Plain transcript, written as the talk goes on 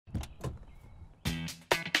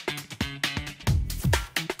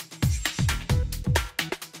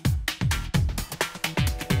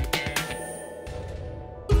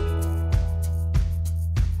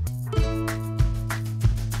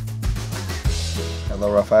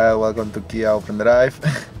Hello Rafael, welcome to Kia Open Drive.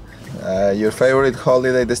 Your favorite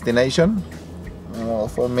holiday destination? Well,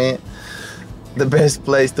 for me, the best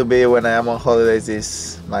place to be when I am on holidays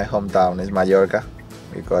is my hometown, is Mallorca,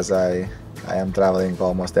 because I am traveling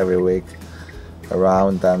almost every week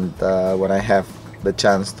around, and when I have the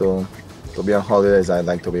chance to be on holidays, I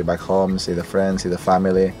like to be back home, see the friends, see the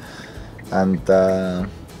family, and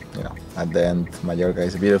at the end, Mallorca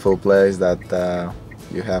is a beautiful place that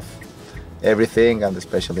you have everything, and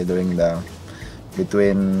especially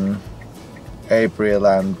between April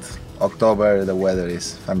and October, the weather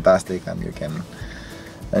is fantastic, and you can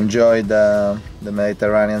enjoy the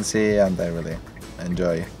Mediterranean Sea, and I really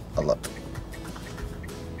enjoy a lot.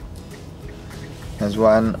 Next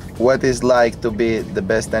one, what is like to be the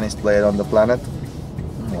best tennis player on the planet?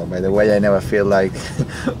 Well, by the way, I never feel like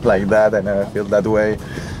like that. I never feel that way.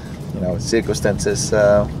 Circumstances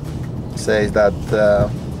says that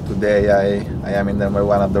today I am in number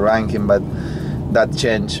one of the ranking, but that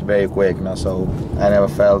changed very quick. So I never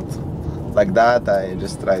felt like that. I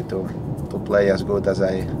just try to play as good as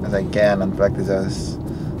I can and practice as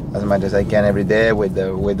much as I can every day with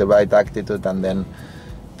the right attitude, and then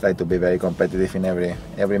try to be very competitive in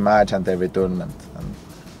every match and every tournament. And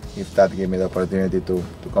if that gives me the opportunity to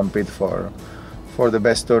compete for the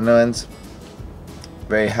best tournaments,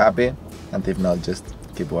 very happy, and if not, just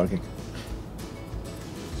keep working.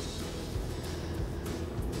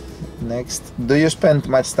 Next, do you spend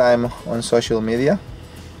much time on social media?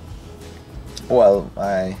 Well,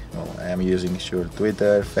 I am using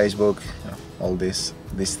Twitter, Facebook, all these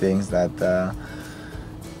things that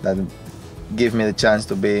give me the chance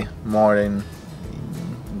to be more in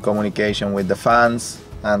communication with the fans,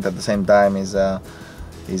 and at the same time is a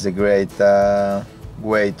great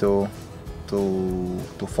way to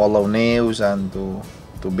follow news and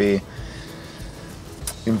to be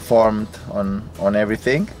informed on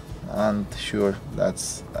everything. And sure,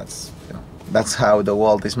 that's how the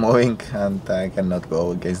world is moving, and I cannot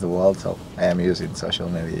go against the world, so I am using social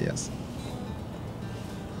media, yes.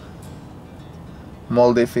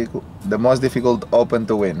 The most difficult Open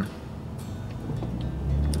to win?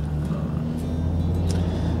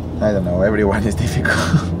 I don't know, everyone is difficult.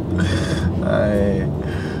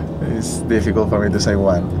 It's difficult for me to say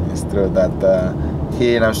one. It's true that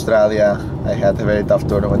here in Australia I had a very tough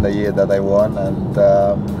tournament the year that I won, and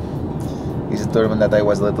it's a tournament that I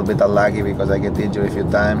was a little bit unlucky because I get injured a few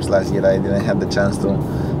times. Last year I didn't have the chance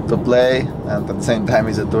to play, and at the same time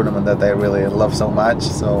it's a tournament that I really love so much,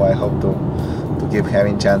 so I hope to keep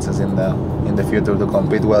having chances in the future to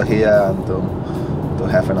compete well here and to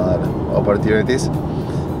have another opportunities.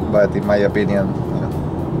 But in my opinion,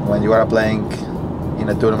 when you are playing in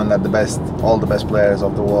a tournament that all the best players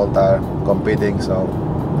of the world are competing, so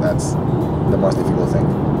that's the most difficult thing.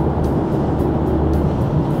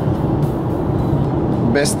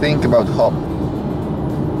 Best thing about home?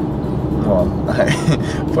 Well,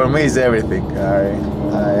 for me it's everything.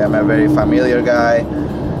 I am a very familiar guy.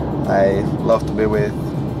 I love to be with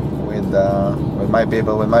my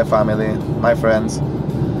people, with my family, my friends,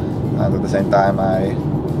 and at the same time I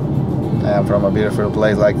am from a beautiful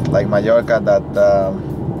place like Mallorca that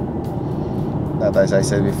as I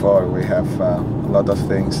said before, we have a lot of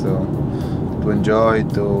things to enjoy,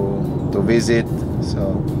 to visit,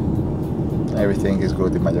 so everything is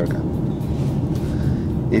good in Mallorca.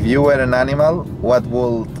 If you were an animal, what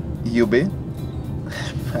would you be?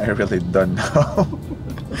 I really don't know.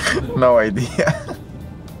 No idea.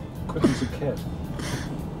 Quick as a kid.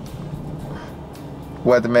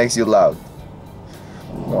 What makes you loud?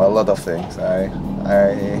 Well, a lot of things. I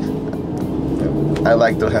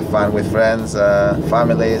like to have fun with friends,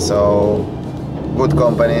 family, so good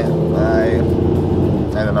company. I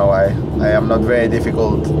don't know. I am not very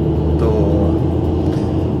difficult to.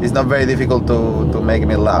 It's not very difficult to make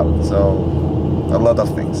me loud. So a lot of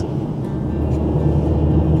things.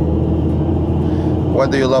 What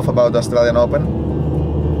do you love about the Australian Open?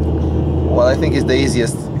 Well, I think it's the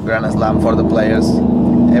easiest Grand Slam for the players.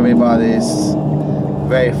 Everybody is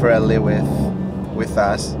very friendly with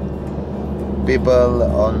us. People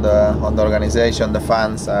on the organization, the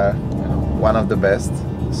fans are one of the best.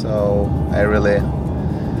 So I really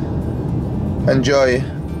enjoy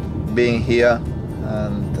being here.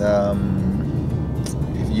 And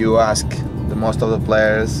if you ask most of the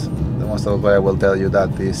players will tell you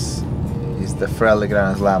that this is the friendly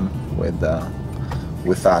Grand Slam with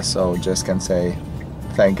us. So just can say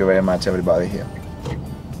thank you very much, everybody here.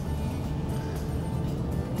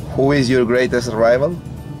 Who is your greatest rival?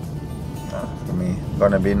 For me,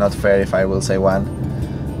 gonna be not fair if I will say one,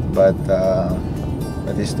 but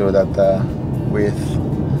it's true that with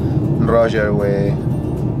Roger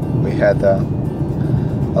we had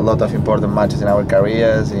a lot of important matches in our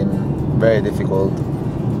careers in very difficult,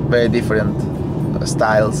 very different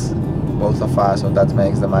styles, both of us, so that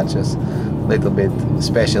makes the matches a little bit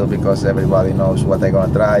special because everybody knows what they're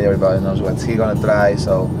gonna try, everybody knows what he's gonna try,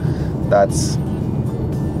 so that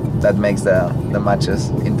makes the matches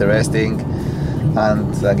interesting.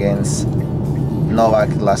 And against Novak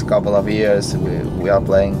last couple of years we are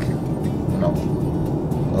playing, you know,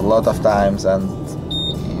 a lot of times and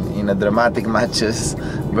in a dramatic matches,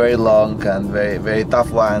 very long and very, very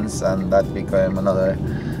tough ones, and that became another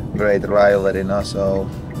great rivalry, you know, so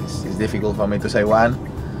it's difficult for me to say one.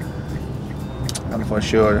 And for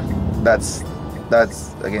sure that's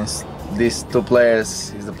against these two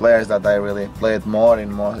players is the players that I really played more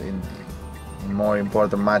in more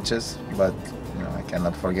important matches, but you know, I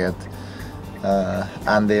cannot forget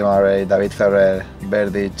Andy Murray, David Ferrer,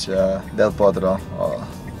 Berdych, Del Potro,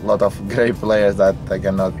 a lot of great players that I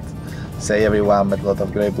cannot say everyone, but a lot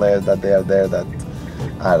of great players that they are there that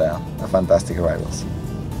are fantastic rivals.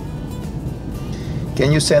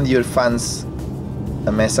 Can you send your fans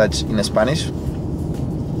a message in Spanish?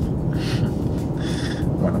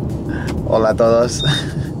 Bueno, hola a todos.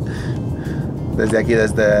 Desde aquí,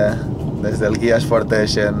 desde el Guías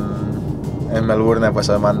Fortes en Melbourne, pues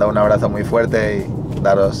os mando un abrazo muy fuerte y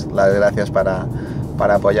daros las gracias para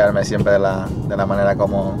apoyarme siempre de la manera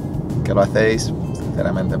como que lo hacéis.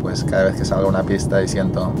 Sinceramente, pues cada vez que salgo a una pista y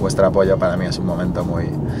siento vuestro apoyo, para mí es un momento muy,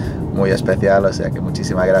 muy especial, o sea que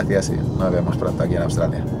muchísimas gracias y nos vemos pronto aquí en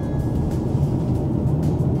Australia.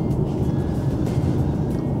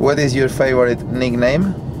 What is your favorite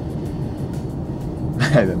nickname?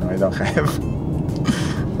 I don't know, I don't have.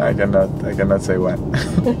 I cannot say one.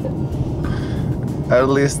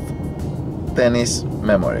 Earliest tennis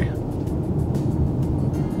memory.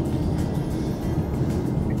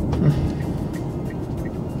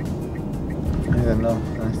 I don't know.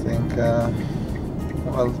 I think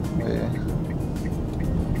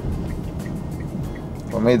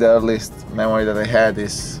for me the earliest memory that I had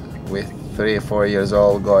is with 3 or 4 years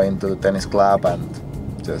old going to the tennis club and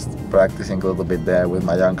just practicing a little bit there with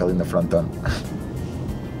my uncle in the front on.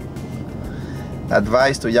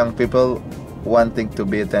 Advice to young people wanting to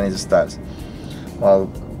be tennis stars. Well,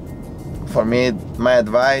 for me, my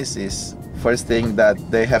advice is first thing that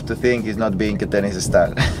they have to think is not being a tennis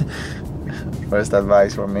star. First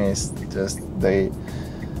advice for me is just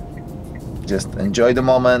enjoy the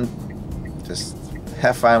moment, just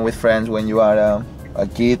have fun with friends when you are a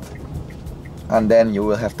kid, and then you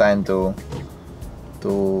will have time to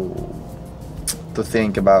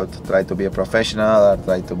think about try to be a professional or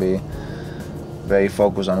try to be very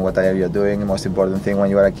focused on what you're doing. The most important thing when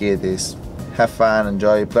you are a kid is have fun,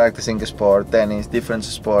 enjoy practicing a sport, tennis, different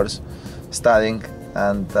sports, studying,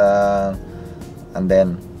 and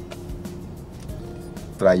then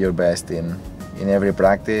try your best in every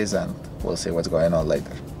practice, and we'll see what's going on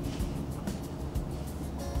later.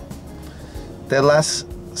 Tell us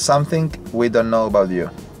something we don't know about you.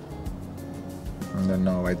 I don't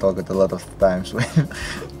know, I talk it a lot of times with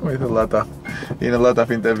in a lot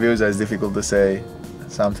of interviews. It's difficult to say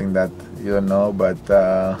something that you don't know, but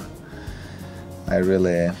I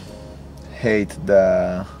really hate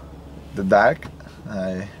the dark.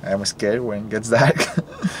 I'm scared when it gets dark.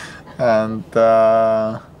 And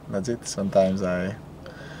that's it. Sometimes I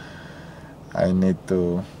need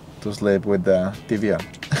to sleep with the TV on.